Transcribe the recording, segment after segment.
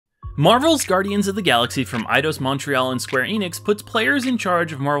Marvel's Guardians of the Galaxy from Eidos-Montreal and Square Enix puts players in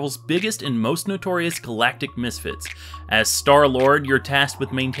charge of Marvel's biggest and most notorious galactic misfits. As Star-Lord, you're tasked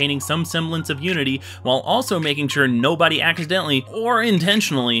with maintaining some semblance of unity while also making sure nobody accidentally or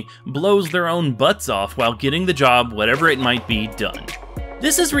intentionally blows their own butts off while getting the job, whatever it might be, done.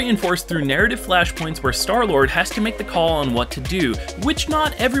 This is reinforced through narrative flashpoints where Star-Lord has to make the call on what to do, which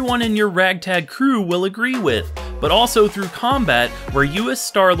not everyone in your ragtag crew will agree with, but also through combat where you as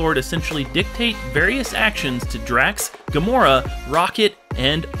Star-Lord essentially dictate various actions to Drax, Gamora, Rocket,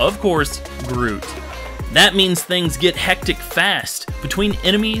 and, of course, Groot. That means things get hectic fast. Between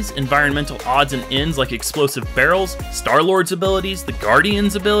enemies, environmental odds and ends like explosive barrels, Star-Lord's abilities, the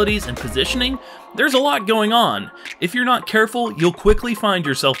Guardians' abilities, and positioning, there's a lot going on. If you're not careful, you'll quickly find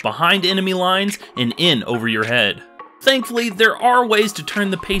yourself behind enemy lines and in over your head. Thankfully, there are ways to turn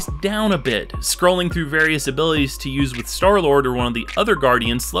the pace down a bit. Scrolling through various abilities to use with Star-Lord or one of the other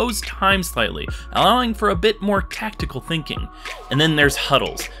Guardians slows time slightly, allowing for a bit more tactical thinking. And then there's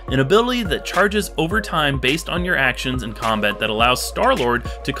Huddles, an ability that charges over time based on your actions in combat that allows Star-Lord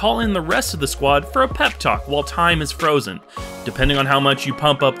to call in the rest of the squad for a pep talk while time is frozen. Depending on how much you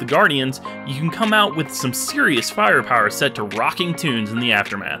pump up the Guardians, you can come out with some serious firepower set to rocking tunes in the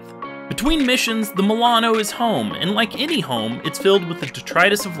aftermath. Between missions, the Milano is home, and like any home, it's filled with the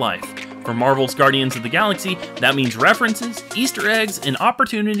detritus of life. For Marvel's Guardians of the Galaxy, that means references, Easter eggs, and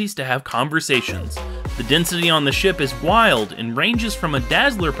opportunities to have conversations. The density on the ship is wild and ranges from a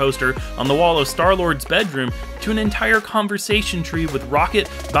Dazzler poster on the wall of Star-Lord's bedroom to an entire conversation tree with Rocket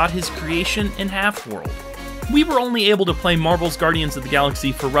about his creation and Half-World. We were only able to play Marvel's Guardians of the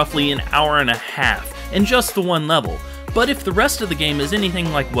Galaxy for roughly an hour and a half, and just the one level. But if the rest of the game is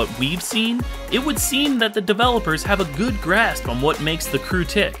anything like what we've seen, it would seem that the developers have a good grasp on what makes the crew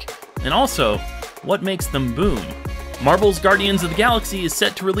tick, and also, what makes them boom. Marvel's Guardians of the Galaxy is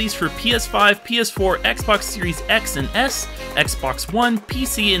set to release for PS5, PS4, Xbox Series X and S, Xbox One,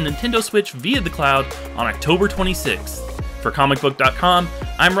 PC, and Nintendo Switch via the cloud on October 26th. For Comicbook.com,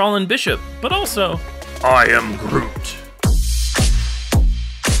 I'm Roland Bishop, but also, I am Groot.